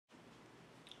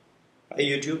Hi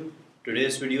YouTube.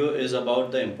 Today's video is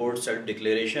about the import self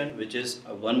declaration, which is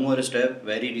one more step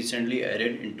very recently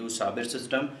added into Saber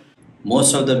system.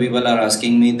 Most of the people are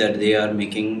asking me that they are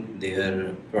making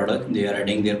their product, they are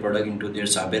adding their product into their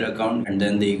Saber account, and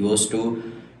then they goes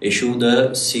to issue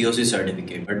the COC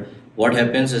certificate. But what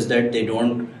happens is that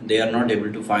they are not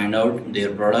able to find out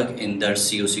their product in that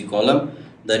COC column.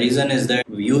 The reason is that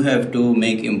you have to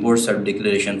make import self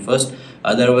declaration first,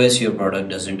 otherwise your product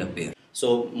doesn't appear.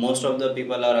 So most of the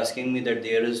people are asking me that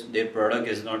their product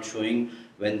is not showing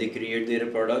when they create their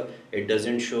product. It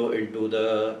doesn't show into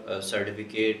the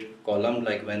certificate column,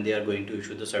 like when they are going to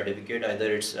issue the certificate.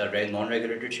 Either it's a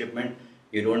non-regulated shipment,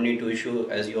 you don't need to issue,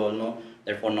 as you all know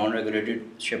that for non-regulated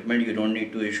shipment you don't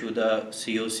need to issue the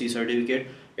COC certificate.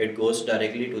 It goes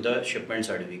directly to the shipment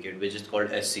certificate, which is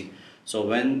called SC. So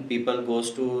when people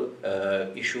goes to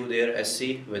issue their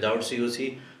SC without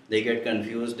COC, they get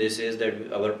confused. They says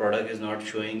that our product is not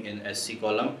showing in SC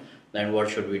column, then what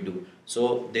should we do?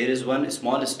 So there is one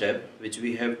small step which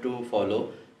we have to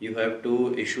follow. You have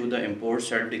to issue the import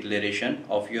self declaration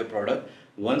of your product.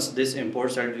 Once this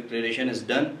import self declaration is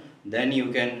done, then you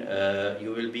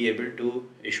will be able to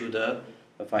issue the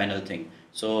final thing.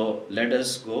 So let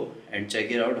us go and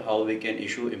check it out how we can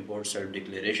issue import self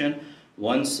declaration.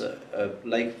 Once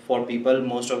like for people,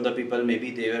 most of the people,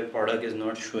 maybe their product is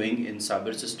not showing in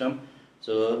Saber system,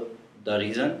 so the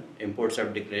reason import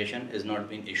self declaration is not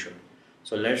being issued.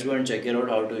 So let's go and check it out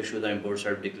how to issue the import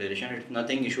self declaration. It's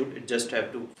nothing issued, it just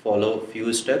have to follow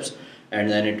few steps, and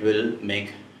then it will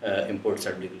make import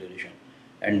self declaration,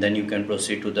 and then you can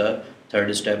proceed to the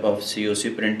third step of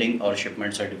COC printing or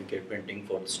shipment certificate printing.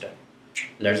 Fourth step.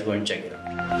 Let's go and check it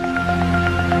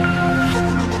out.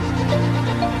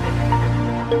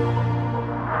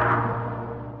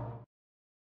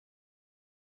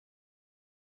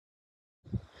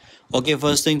 Okay,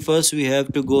 first thing first, we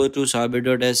have to go to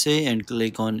saber.sa and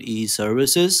click on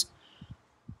e-services,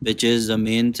 which is the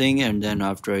main thing. And then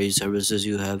after e-services,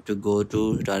 you have to go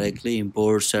to directly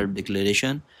import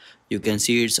self-declaration. You can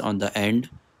see it's on the end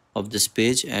of this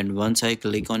page. And once I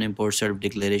click on import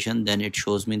self-declaration, then it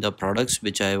shows me the products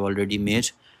which I have already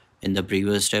made. In the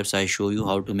previous steps, I show you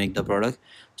how to make the product.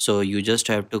 So you just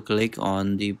have to click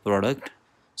on the product,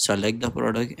 select the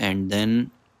product, and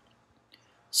then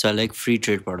select free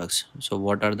trade products. So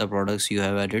what are the products you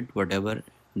have added, whatever,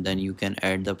 then you can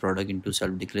add the product into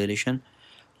self declaration.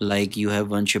 Like you have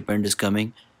one shipment is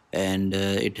coming, and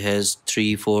it has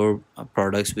 3 4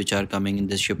 products which are coming in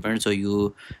this shipment. So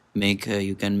you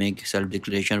can make self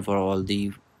declaration for all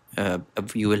the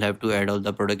you will have to add all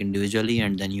the product individually,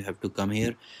 and then you have to come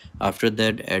here. After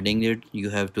that, adding it, you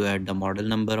have to add the model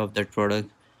number of that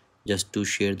product just to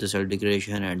share the self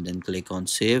declaration, and then click on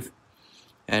save.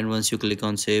 And once you click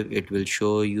on save, it will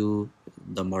show you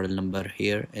the model number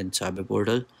here in Saber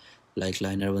portal, like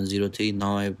liner 103.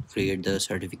 Now I create the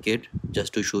certificate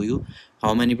just to show you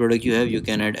how many product you have. You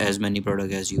can add as many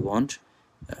product as you want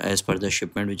as per the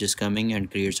shipment which is coming, and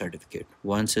create certificate.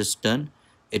 Once it's done,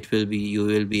 you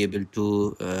will be able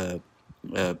to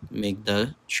make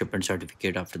the shipment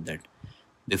certificate. After that,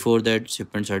 before that,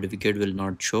 shipment certificate will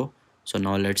not show. So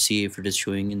now let's see if it is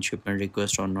showing in shipment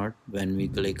request or not. When we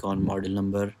click on model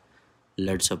number,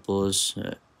 let's suppose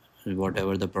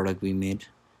whatever the product we made,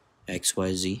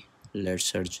 XYZ, let's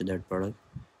search that product.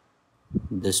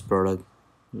 This product,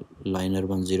 liner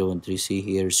 1013, see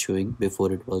here is showing,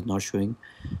 before it was not showing.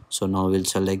 So now we'll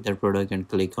select that product and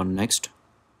click on next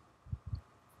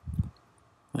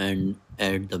and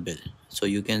add the bill. So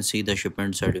you can see the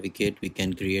shipment certificate we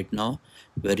can create now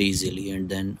very easily, and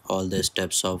then all the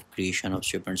steps of creation of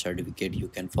shipment certificate you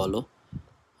can follow.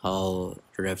 How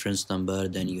reference number,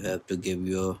 then you have to give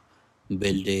your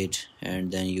bill date,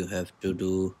 and then you have to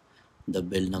do the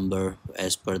bill number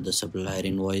as per the supplier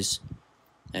invoice,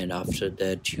 and after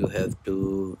that you have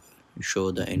to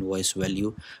show the invoice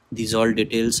value. These all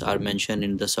details are mentioned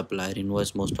in the supplier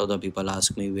invoice. Most of the people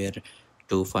ask me where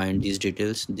to find these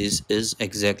details. This is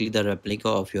exactly the replica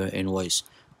of your invoice.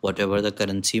 Whatever the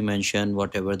currency mentioned,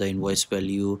 whatever the invoice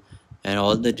value, and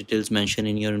all the details mentioned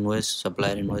in your invoice,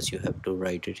 supplier invoice, you have to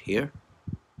write it here,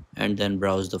 and then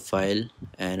browse the file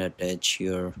and attach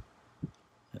your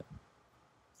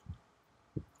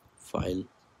file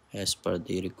as per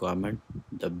the requirement,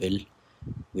 the bill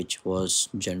which was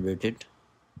generated.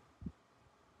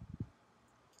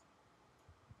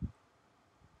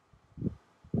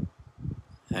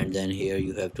 And then here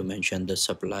you have to mention the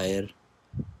supplier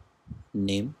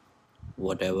name,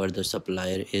 whatever the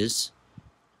supplier is.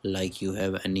 Like you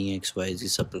have any XYZ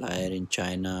supplier in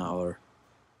China or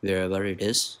wherever it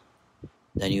is,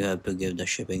 then you have to give the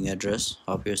shipping address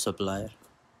of your supplier.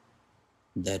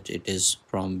 that it is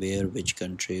from where, which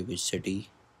country, which city.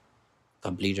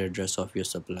 Complete address of your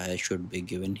supplier should be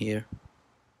given here,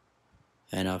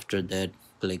 and after that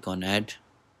click on add,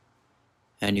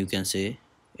 and you can say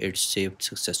it's saved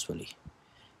successfully.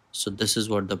 So this is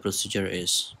what the procedure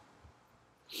is.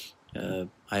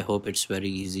 I hope it's very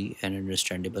easy and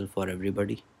understandable for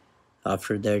everybody.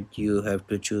 After that you have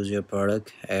to choose your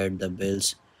product, add the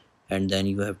bills, and then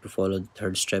you have to follow the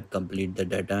third step, complete the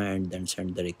data, and then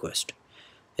send the request.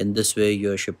 In this way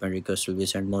your shipment request will be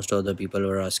sent. Most of the people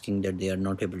are asking that they are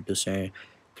not able to send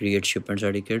create shipment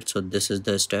certificate, so this is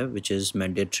the step which is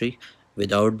mandatory.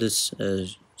 Without this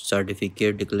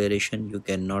certificate declaration you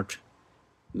cannot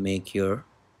make your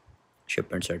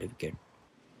shipment certificate.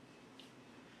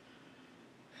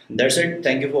 That's it.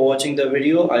 Thank you for watching the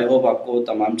video. I hope आपको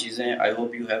तमाम चीज़ें I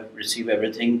hope you have received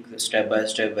everything step by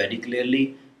step very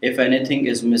clearly. If anything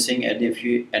is missing and if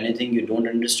you anything you don't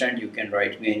understand, you can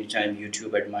write me anytime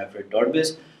YouTube at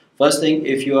myfreight.biz. First thing,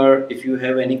 if you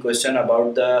have any question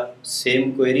about the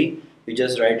same query, you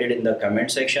just write it in the comment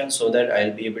section so that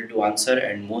I'll be able to answer.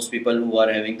 And most people who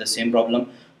are having the same problem,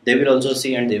 they will also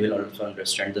see and they will also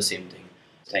understand the same thing.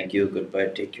 Thank you. Goodbye.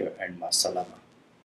 Take care and masalama.